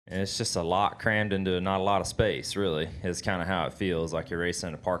And it's just a lot crammed into not a lot of space, really, is kind of how it feels, like you're racing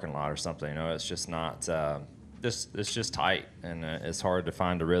in a parking lot or something. You know, it's just not, it's just tight, and it's hard to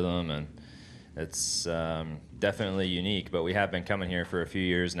find a rhythm, and it's definitely unique. But we have been coming here for a few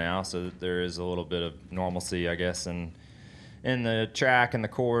years now, so there is a little bit of normalcy, I guess, in the track and the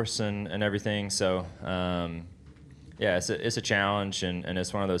course and everything. So, yeah, it's a challenge, and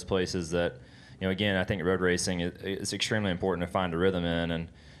it's one of those places that, you know, again, I think road racing is extremely important to find a rhythm in, and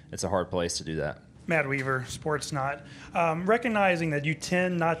it's a hard place to do that. Matt Weaver, Sportsnaut. Recognizing that you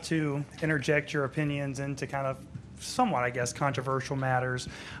tend not to interject your opinions into kind of somewhat, I guess, controversial matters,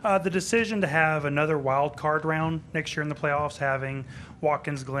 the decision to have another wild card round next year in the playoffs, having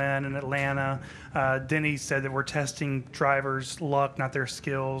Watkins Glen and Atlanta. Denny said that we're testing drivers' luck, not their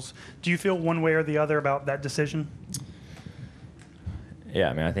skills. Do you feel one way or the other about that decision? Yeah,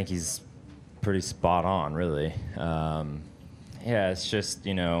 I mean, I think he's pretty spot on, really. Yeah, it's just,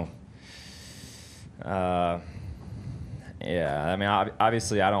 you know, yeah, I mean,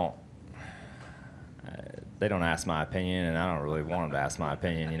 obviously they don't ask my opinion, and I don't really want them to ask my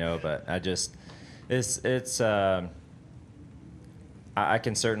opinion, you know, but I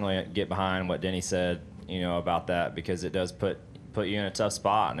can certainly get behind what Denny said, you know, about that, because it does put you in a tough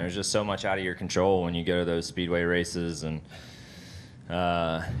spot, and there's just so much out of your control when you go to those speedway races, and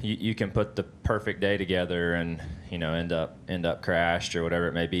you can put the perfect day together and, you know, end up crashed or whatever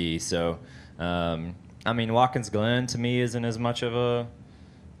it may be. So, I mean, Watkins Glen to me isn't as much of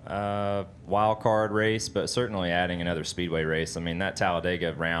a wild card race, but certainly adding another speedway race. I mean, that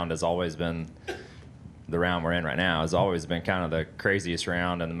Talladega round has always been, the round we're in right now has always been kind of the craziest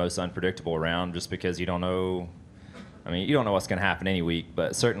round and the most unpredictable round, just because you don't know. I mean, you don't know what's going to happen any week,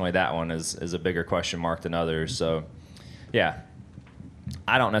 but certainly that one is a bigger question mark than others. So, yeah.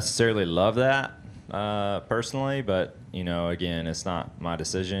 I don't necessarily love that personally, but, you know, again, it's not my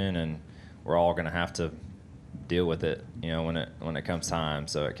decision, and we're all going to have to deal with it, you know, when it comes time.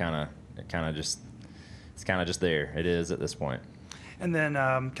 So it's kind of just there. It is at this point. And then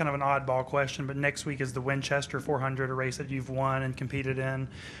kind of an oddball question, but next week is the Winchester 400, a race that you've won and competed in.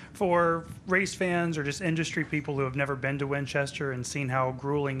 For race fans or just industry people who have never been to Winchester and seen how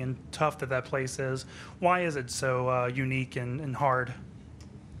grueling and tough that place is, why is it so unique and hard?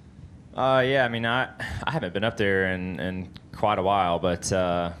 Yeah, I mean, I haven't been up there in quite a while, but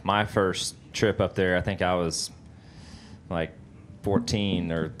my first trip up there, I think I was like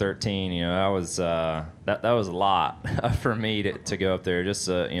 14 or 13. You know, that was that was a lot for me to go up there. Just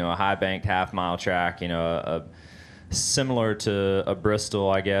you know, a high banked half-mile track. You know, similar to a Bristol,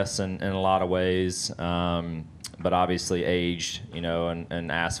 I guess, in a lot of ways, but obviously aged. You know, and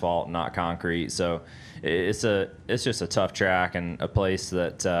asphalt, not concrete. So it's just a tough track and a place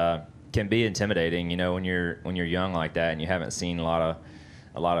that can be intimidating, you know, when you're young like that and you haven't seen a lot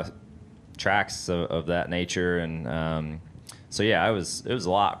of tracks of that nature, and so yeah, it was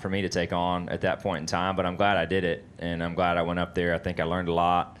a lot for me to take on at that point in time, but I'm glad I did it, and I'm glad I went up there. I think I learned a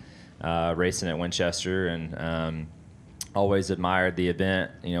lot racing at Winchester, and always admired the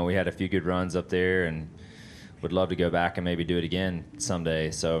event. You know, we had a few good runs up there, and would love to go back and maybe do it again someday.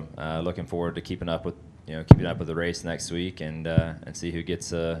 So looking forward to keeping up with the race next week, and see who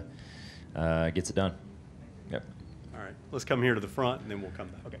gets it done. Yep. All right, let's come here to the front, and then we'll come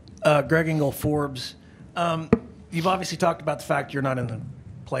back. Okay. Greg Engel, Forbes. You've obviously talked about the fact you're not in the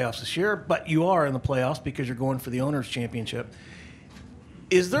playoffs this year, but you are in the playoffs because you're going for the Owners' Championship.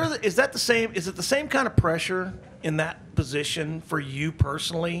 Is it the same kind of pressure in that position for you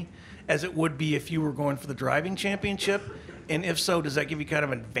personally as it would be if you were going for the driving championship? And if so, does that give you kind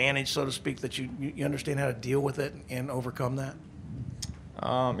of an advantage, so to speak, that you understand how to deal with it and overcome that? Yeah,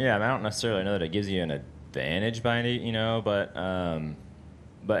 I mean, I don't necessarily know that it gives you an advantage by any, you know, but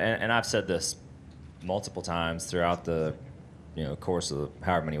I've said this multiple times throughout the, you know, course of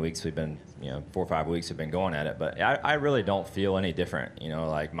however many weeks we've been, you know, 4 or 5 weeks we've been going at it, but I really don't feel any different, you know,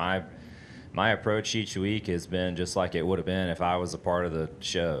 like my approach each week has been just like it would have been if I was a part of the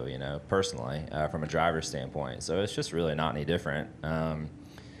show, you know, personally, from a driver's standpoint. So it's just really not any different. And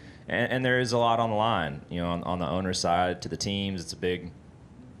there is a lot on the line, you know, on the owner's side to the teams.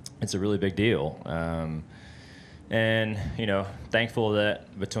 It's a really big deal. And, you know, thankful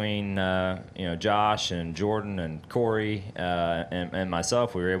that between, you know, Josh and Jordan and Corey and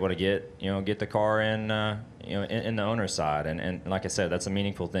myself, we were able to get the car in, you know, in the owner's side. And like I said, that's a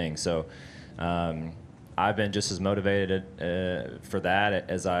meaningful thing. So I've been just as motivated for that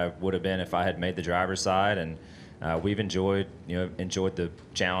as I would have been if I had made the driver's side. And we've enjoyed the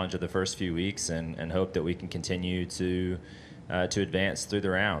challenge of the first few weeks, and hope that we can continue to advance through the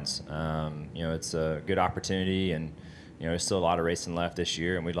rounds. You know, it's a good opportunity, and there's still a lot of racing left this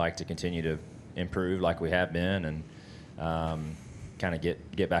year, and we'd like to continue to improve like we have been, and kind of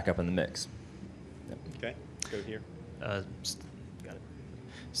get back up in the mix. Yep. Okay, go here. Got it.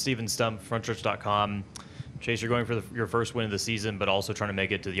 Steven Stump, frontstretch.com. Chase, you're going for your first win of the season, but also trying to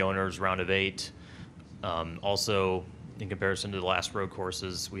make it to the owners round of 8. Also, in comparison to the last road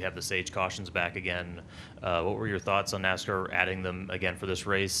courses, we have the stage cautions back again. What were your thoughts on NASCAR adding them again for this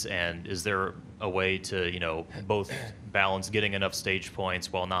race? And is there a way to, both balance getting enough stage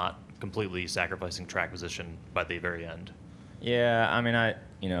points while not completely sacrificing track position by the very end? Yeah, I mean, I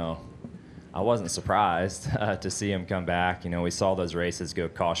wasn't surprised to see him come back. We saw those races go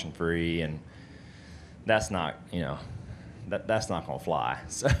caution free, and that's not, that's not going to fly.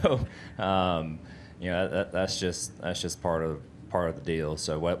 So, that's just part of the deal.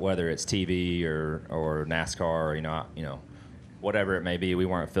 So whether it's TV or NASCAR, or, whatever it may be, we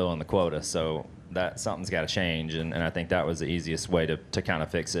weren't filling the quota. So that something's got to change, and I think that was the easiest way to kind of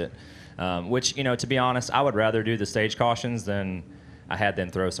fix it. Which, to be honest, I would rather do the stage cautions than I had them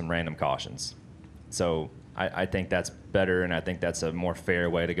throw some random cautions. So I think that's better, and I think that's a more fair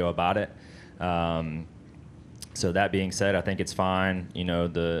way to go about it. So that being said, I think it's fine.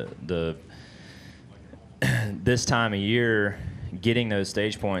 The this time of year, getting those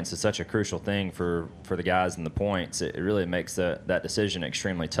stage points is such a crucial thing for the guys in the points. It really makes that decision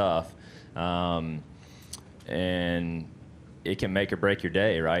extremely tough, and it can make or break your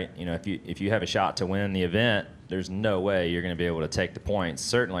day, right? If you have a shot to win the event, there's no way you're going to be able to take the points.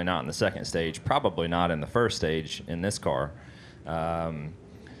 Certainly not in the second stage. Probably not in the first stage in this car.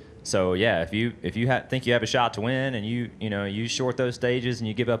 So yeah, if you think you have a shot to win, and you short those stages and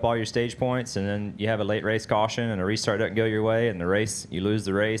you give up all your stage points, and then you have a late race caution and a restart doesn't go your way, and you lose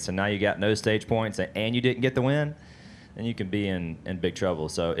the race, and now you got no stage points and you didn't get the win, then you can be in big trouble.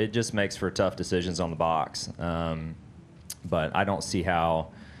 So it just makes for tough decisions on the box. But I don't see how,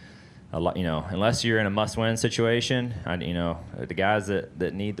 unless you're in a must-win situation, the guys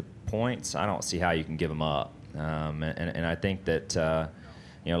that need the points, I don't see how you can give them up. And I think that,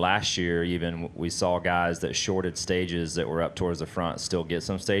 last year even we saw guys that shorted stages that were up towards the front still get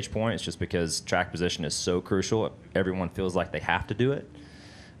some stage points, just because track position is so crucial. Everyone feels like they have to do it.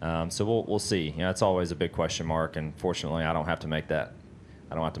 So we'll see. It's always a big question mark, and fortunately I don't have to make that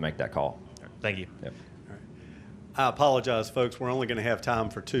call. Thank you. Yep. I apologize, folks. We're only going to have time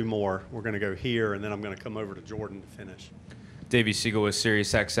for 2 more. We're going to go here, and then I'm going to come over to Jordan to finish. Davey Siegel with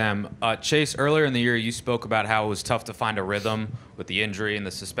SiriusXM. Chase, earlier in the year, you spoke about how it was tough to find a rhythm with the injury and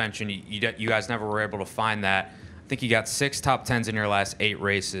the suspension. You guys never were able to find that. I think you got 6 top 10s in your last 8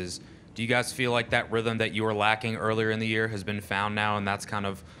 races. Do you guys feel like that rhythm that you were lacking earlier in the year has been found now, and that's kind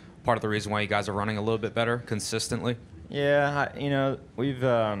of part of the reason why you guys are running a little bit better consistently? Yeah, we've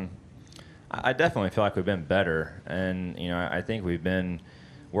I definitely feel like we've been better, and I think we've been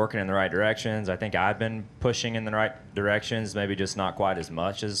working in the right directions. I think I've been pushing in the right directions, maybe just not quite as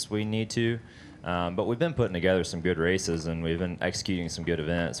much as we need to. But we've been putting together some good races, and we've been executing some good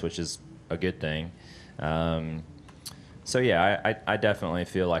events, which is a good thing. So yeah, I definitely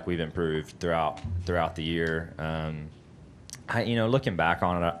feel like we've improved throughout the year. Looking back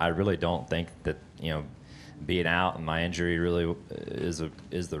on it, I really don't think that being out and my injury really is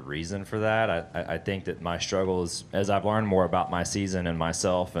the reason for that. I think that my struggles, as I've learned more about my season and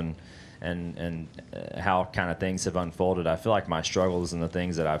myself and how kind of things have unfolded, I feel like my struggles and the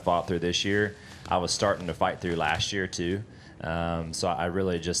things that I fought through this year, I was starting to fight through last year too. So I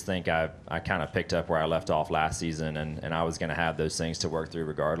really just think I kind of picked up where I left off last season, and I was going to have those things to work through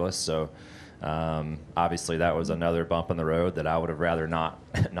regardless. So obviously that was another bump in the road that I would have rather not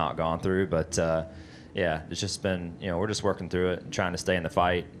gone through, but yeah, it's just been, we're just working through it and trying to stay in the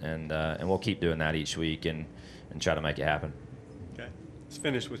fight, and we'll keep doing that each week and try to make it happen. Okay, let's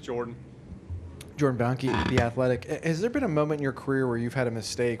finish with Jordan. Jordan Bounke, The Athletic. Has there been a moment in your career where you've had a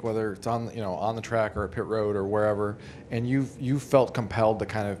mistake, whether it's on the track or at pit road or wherever, and you felt compelled to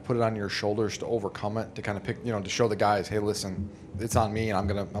kind of put it on your shoulders to overcome it, to kind of pick, to show the guys, hey, listen, it's on me, and I'm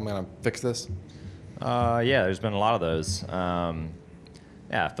gonna fix this? Yeah, there's been a lot of those.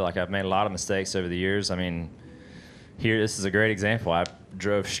 Yeah, I feel like I've made a lot of mistakes over the years. I mean, this is a great example. I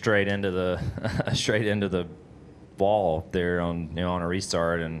drove straight into the wall there on a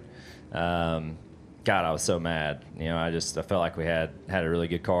restart, and God, I was so mad. I felt like we had a really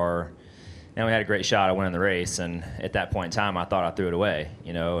good car, and we had a great shot at winning the race. And at that point in time, I thought I threw it away.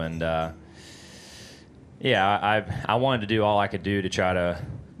 And yeah, I wanted to do all I could do to try to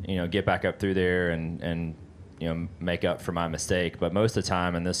get back up through there and make up for my mistake. But most of the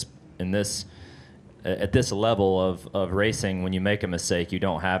time at this level of racing, when you make a mistake, you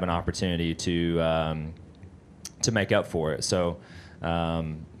don't have an opportunity to to make up for it. So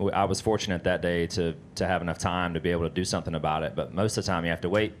I was fortunate that day to have enough time to be able to do something about it. But most of the time, you have to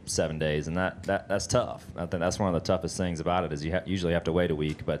wait 7 days, and that's tough. I think that's one of the toughest things about it is you usually have to wait a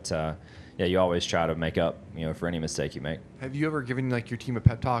week. But yeah, you always try to make up, for any mistake you make. Have you ever given like your team a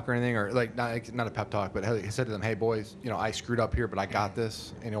pep talk or anything, or like not a pep talk, but have you said to them, "Hey boys, I screwed up here, but I got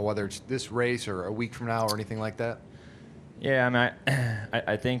this." Whether it's this race or a week from now or anything like that. Yeah, I mean,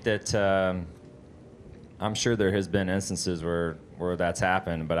 I think that I'm sure there has been instances where that's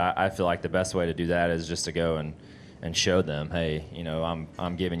happened, but I feel like the best way to do that is just to go and show them, hey,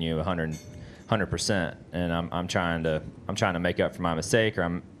 I'm giving you 100%, and I'm trying to make up for my mistake, or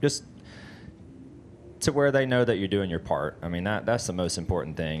I'm just to where they know that you're doing your part. I mean, that's the most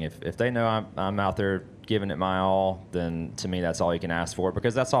important thing. If they know I'm out there giving it my all, then to me that's all you can ask for,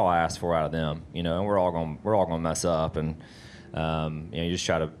 because that's all I ask for out of them. And we're all gonna mess up, and you just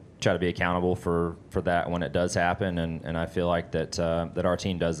try to be accountable for that when it does happen, and I feel like that our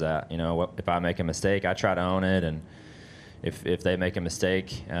team does that. If I make a mistake, I try to own it, and if they make a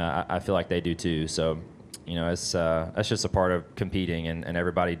mistake, I feel like they do too. So it's that's just a part of competing, and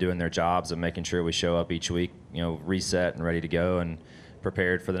everybody doing their jobs and making sure we show up each week, reset and ready to go and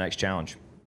prepared for the next challenge.